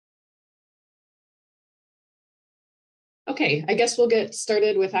Okay, I guess we'll get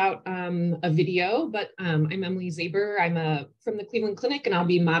started without a video, but I'm Emily Zaber. I'm from the Cleveland Clinic, and I'll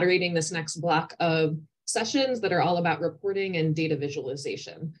be moderating this next block of sessions that are all about reporting and data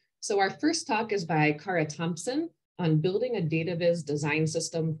visualization. So our first talk is by Cara Thompson on building a Dataviz design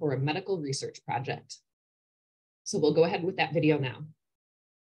system for a medical research project. So we'll go ahead with that video now.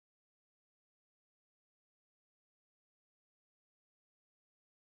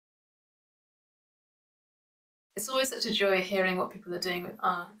 It's always such a joy hearing what people are doing with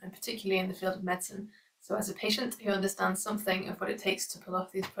R, and particularly in the field of medicine. So as a patient who understands something of what it takes to pull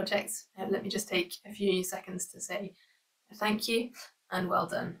off these projects, let me just take a few seconds to say thank you and well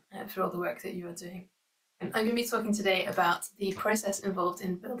done for all the work that you are doing. I'm going to be talking today about the process involved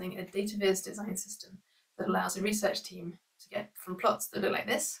in building a Dataviz design system that allows a research team to get from plots that look like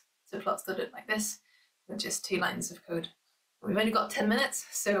this to plots that look like this with just 2 lines of code. We've only got 10 minutes,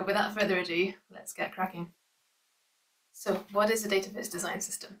 so without further ado, let's get cracking. So what is a Dataviz design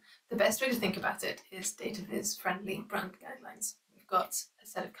system? The best way to think about it is Dataviz-friendly brand guidelines. We've got a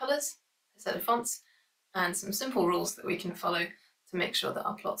set of colours, a set of fonts, and some simple rules that we can follow to make sure that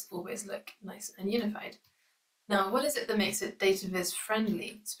our plots always look nice and unified. Now, what is it that makes it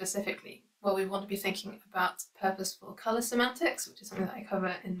Dataviz-friendly specifically? Well, we want to be thinking about purposeful colour semantics, which is something that I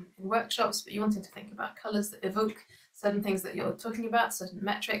cover in workshops, but you wanted to think about colours that evoke certain things that you're talking about, certain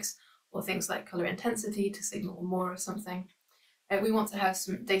metrics, or things like colour intensity to signal more of something. We want to have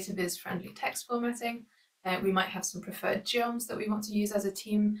some Dataviz-friendly text formatting. We might have some preferred geoms that we want to use as a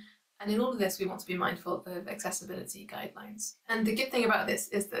team. And in all of this, we want to be mindful of accessibility guidelines. And the good thing about this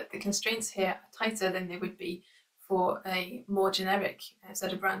is that the constraints here are tighter than they would be for a more generic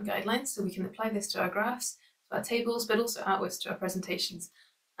set of brand guidelines. So we can apply this to our graphs, to our tables, but also outwards to our presentations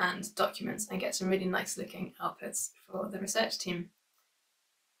and documents and get some really nice looking outputs for the research team.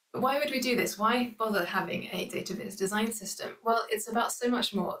 But why would we do this? Why bother having a Dataviz design system? Well, it's about so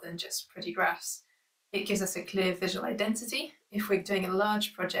much more than just pretty graphs. It gives us a clear visual identity. If we're doing a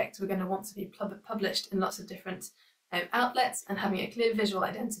large project, we're going to want to be published in lots of different outlets, and having a clear visual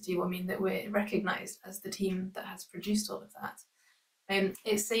identity will mean that we're recognised as the team that has produced all of that.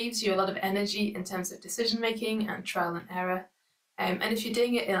 It saves you a lot of energy in terms of decision making and trial and error. And if you're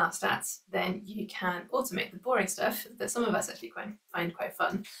doing it in our stats, then you can automate the boring stuff that some of us actually find quite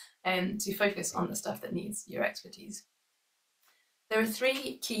fun, to focus on the stuff that needs your expertise. There are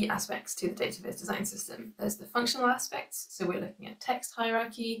 3 key aspects to the Dataviz design system. There's the functional aspects, so we're looking at text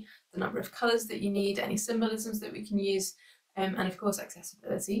hierarchy, the number of colours that you need, any symbolisms that we can use, and of course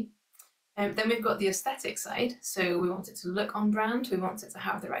accessibility. Then we've got the aesthetic side, so we want it to look on brand, we want it to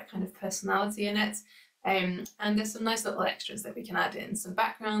have the right kind of personality in it. And there's some nice little extras that we can add in, some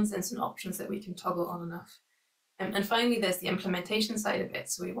backgrounds and some options that we can toggle on and off. And finally, there's the implementation side of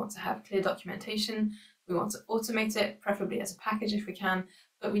it. So we want to have clear documentation, we want to automate it, preferably as a package if we can,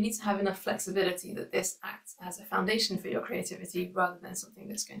 but we need to have enough flexibility that this acts as a foundation for your creativity rather than something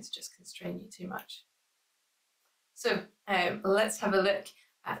that's going to just constrain you too much. So let's have a look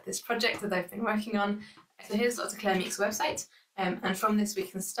at this project that I've been working on. So here's Dr. Claire Meek's website. And from this, we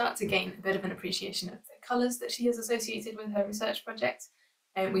can start to gain a bit of an appreciation of the colours that she has associated with her research project.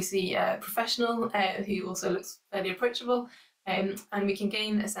 We see a professional who also looks fairly approachable, and we can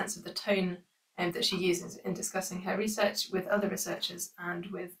gain a sense of the tone that she uses in discussing her research with other researchers and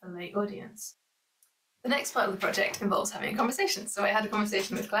with a lay audience. The next part of the project involves having a conversation. So I had a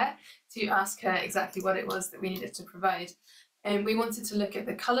conversation with Claire to ask her exactly what it was that we needed to provide. And we wanted to look at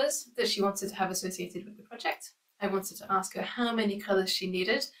the colours that she wanted to have associated with the project. I wanted to ask her how many colours she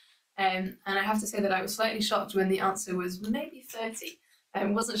needed, and I have to say that I was slightly shocked when the answer was maybe 30. I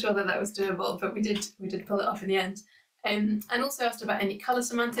wasn't sure that that was doable, but we did pull it off in the end. And also asked about any colour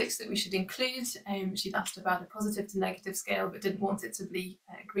semantics that we should include. She'd asked about a positive to negative scale, but didn't want it to be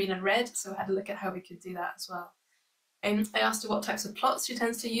green and red, so I had to look at how we could do that as well. I asked her what types of plots she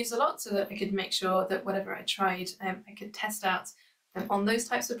tends to use a lot, so that I could make sure that whatever I tried, I could test out on those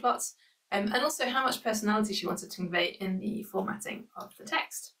types of plots. And also how much personality she wanted to convey in the formatting of the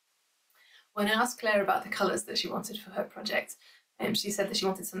text. When I asked Claire about the colours that she wanted for her project, she said that she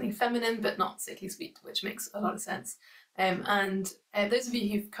wanted something feminine but not sickly sweet, which makes a lot of sense. And those of you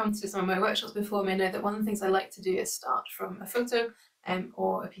who've come to some of my workshops before may know that one of the things I like to do is start from a photo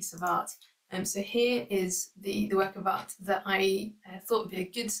or a piece of art. So here is the work of art that I thought would be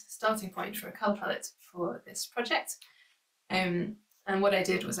a good starting point for a colour palette for this project. And what I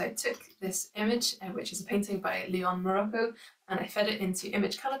did was I took this image, which is a painting by Leon Morocco, and I fed it into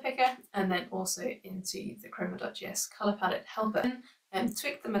Image Color Picker and then also into the Chroma.js color palette helper, and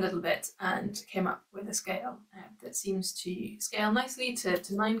tweaked them a little bit and came up with a scale that seems to scale nicely to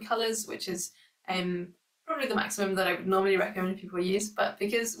 9 colors, which is probably probably the maximum that I would normally recommend people use, but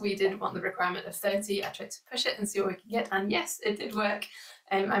because we did want the requirement of 30, I tried to push it and see what we could get, and yes, it did work.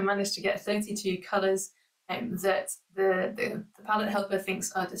 I managed to get 32 colours that the palette helper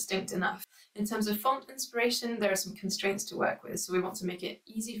thinks are distinct enough. In terms of font inspiration, there are some constraints to work with, so we want to make it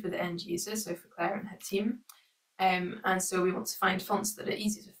easy for the end user, so for Claire and her team. And so we want to find fonts that are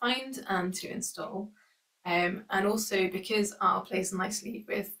easy to find and to install. And also, because R plays nicely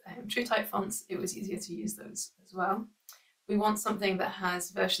with TrueType fonts, it was easier to use those as well. We want something that has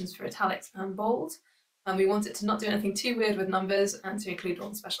versions for italics and bold, and we want it to not do anything too weird with numbers and to include all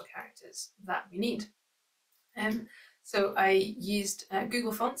the special characters that we need. So I used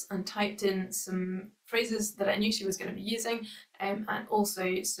Google Fonts and typed in some phrases that I knew she was going to be using, and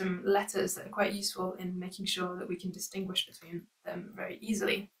also some letters that are quite useful in making sure that we can distinguish between them very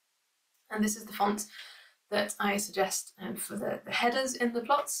easily. And this is the font that I suggest for the headers in the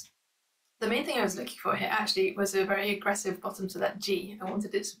plots. The main thing I was looking for here actually was a very aggressive bottom to that G. I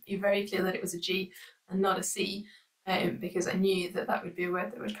wanted it to be very clear that it was a G and not a C, because I knew that that would be a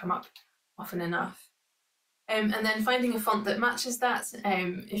word that would come up often enough. And then finding a font that matches that.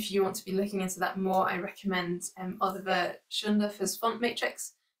 If you want to be looking into that more, I recommend Oliver Schundorfer's font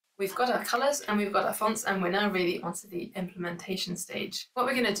matrix. We've got our colours and we've got our fonts, and we're now really onto the implementation stage. What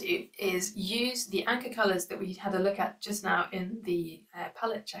we're going to do is use the anchor colours that we had a look at just now in the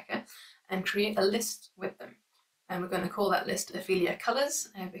palette checker and create a list with them. And we're going to call that list Ophelia Colours,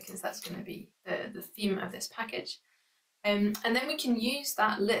 because that's going to be the theme of this package. And then we can use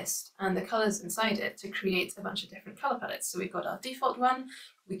that list and the colours inside it to create a bunch of different colour palettes. So we've got our default one,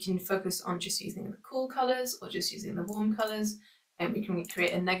 we can focus on just using the cool colours or just using the warm colours, and we can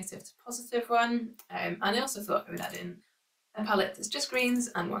create a negative to positive one. And I also thought I would add in a palette that's just greens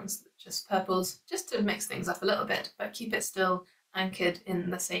and ones that just purples, just to mix things up a little bit, but keep it still anchored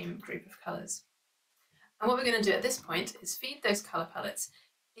in the same group of colours. And what we're going to do at this point is feed those colour palettes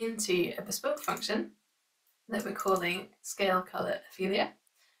into a bespoke function that we're calling scale color Ophelia.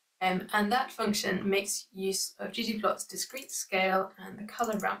 And that function makes use of ggplot's discrete scale and the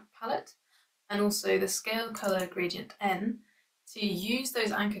color ramp palette, and also the scale color gradient n, to use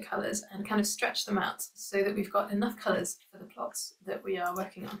those anchor colors and kind of stretch them out so that we've got enough colors for the plots that we are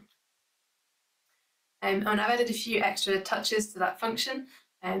working on. And I've added a few extra touches to that function,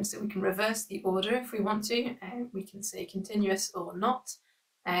 so we can reverse the order if we want to. We can say continuous or not.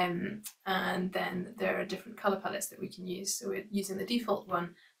 And then there are different color palettes that we can use. So we're using the default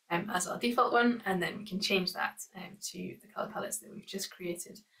one as our default one, and then we can change that to the color palettes that we've just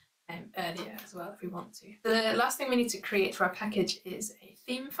created earlier as well if we want to. The last thing we need to create for our package is a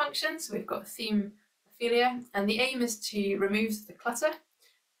theme function. So we've got a theme Ophelia, and the aim is to remove the clutter,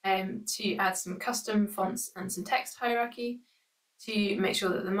 to add some custom fonts and some text hierarchy, to make sure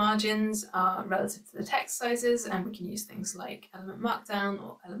that the margins are relative to the text sizes, and we can use things like element markdown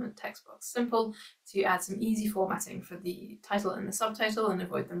or element text box simple to add some easy formatting for the title and the subtitle and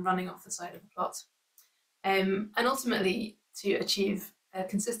avoid them running off the side of the plot. And ultimately to achieve a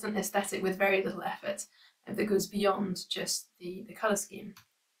consistent aesthetic with very little effort that goes beyond just the colour scheme.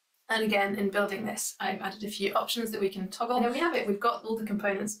 And again, in building this, I've added a few options that we can toggle. And there we have it, we've got all the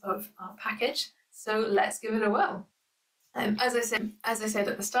components of our package, so let's give it a whirl. As I said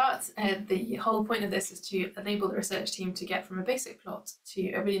at the start, the whole point of this is to enable the research team to get from a basic plot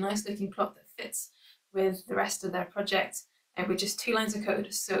to a really nice looking plot that fits with the rest of their project with just 2 lines of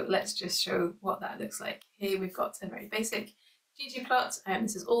code. So let's just show what that looks like. Here we've got a very basic ggplot, and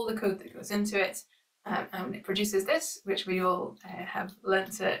this is all the code that goes into it, and it produces this, which we all have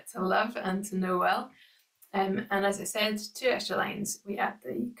learnt to love and to know well. And as I said, 2 extra lines. We add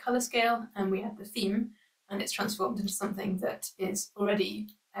the colour scale and we add the theme, and it's transformed into something that is already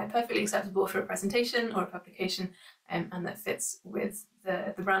perfectly acceptable for a presentation or a publication, and that fits with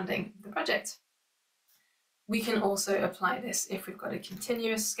the branding of the project. We can also apply this if we've got a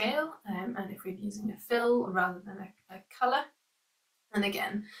continuous scale, and if we're using a fill rather than a colour. And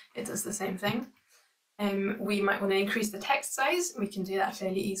again, it does the same thing. We might want to increase the text size. We can do that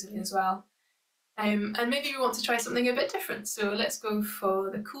fairly easily as well. And maybe we want to try something a bit different. So let's go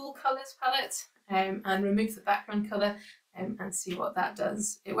for the cool colours palette. And remove the background colour and see what that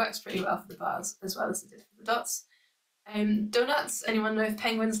does. It works pretty well for the bars as well as it did for the dots. Donuts, anyone know if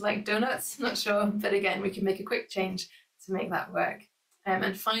penguins like donuts? Not sure, but again, we can make a quick change to make that work.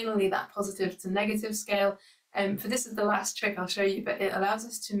 And finally, that positive to negative scale. For this is the last trick I'll show you, but it allows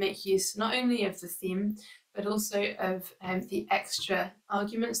us to make use not only of the theme, but also of the extra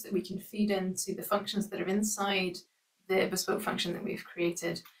arguments that we can feed into the functions that are inside the bespoke function that we've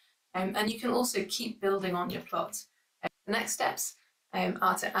created. And you can also keep building on your plot. The next steps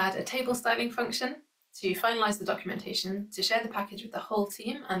are to add a table styling function. to finalize the documentation, to share the package with the whole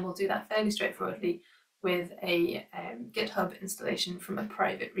team, and we'll do that fairly straightforwardly with a GitHub installation from a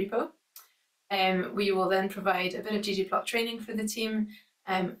private repo. We will then provide a bit of ggplot training for the team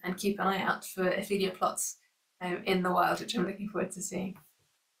and keep an eye out for Ophelia plots in the wild, which I'm looking forward to seeing.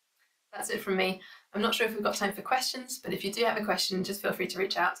 That's it from me. I'm not sure if we've got time for questions, but if you do have a question, just feel free to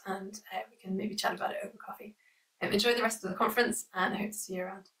reach out and we can maybe chat about it over coffee. Enjoy the rest of the conference, and I hope to see you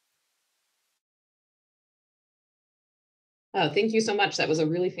around. Oh, thank you so much. That was a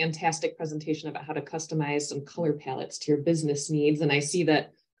really fantastic presentation about how to customize some color palettes to your business needs. And I see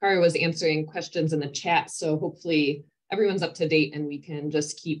that Cara was answering questions in the chat, so hopefully everyone's up to date and we can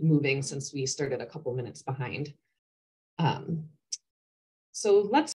just keep moving since we started a couple minutes behind. So let's